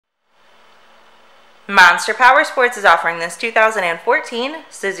Monster Powersports is offering this 2014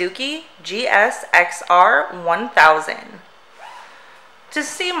 Suzuki GSX-R1000. To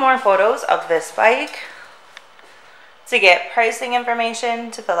see more photos of this bike, to get pricing information,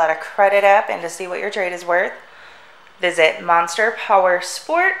 to fill out a credit app, and to see what your trade is worth, visit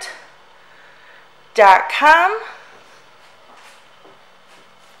monsterpowersport.com.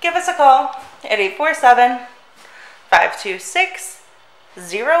 Give us a call at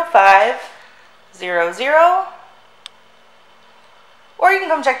 847-526-0500, or you can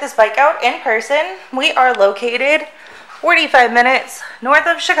come check this bike out in person. We are located 45 minutes north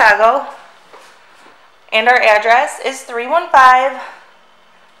of Chicago, and our address is 315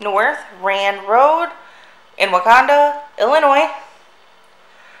 North Rand Road in Wauconda, Illinois.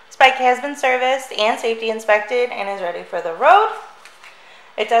 This bike has been serviced and safety inspected and is ready for the road.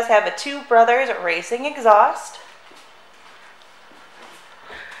 It does have a Two Brothers racing exhaust.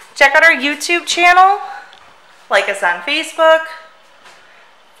 Check out our YouTube channel, like us on Facebook,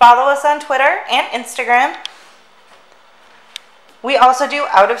 follow us on Twitter and Instagram. We also do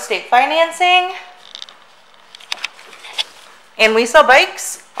out-of-state financing, and we sell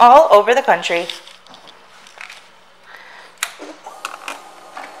bikes all over the country.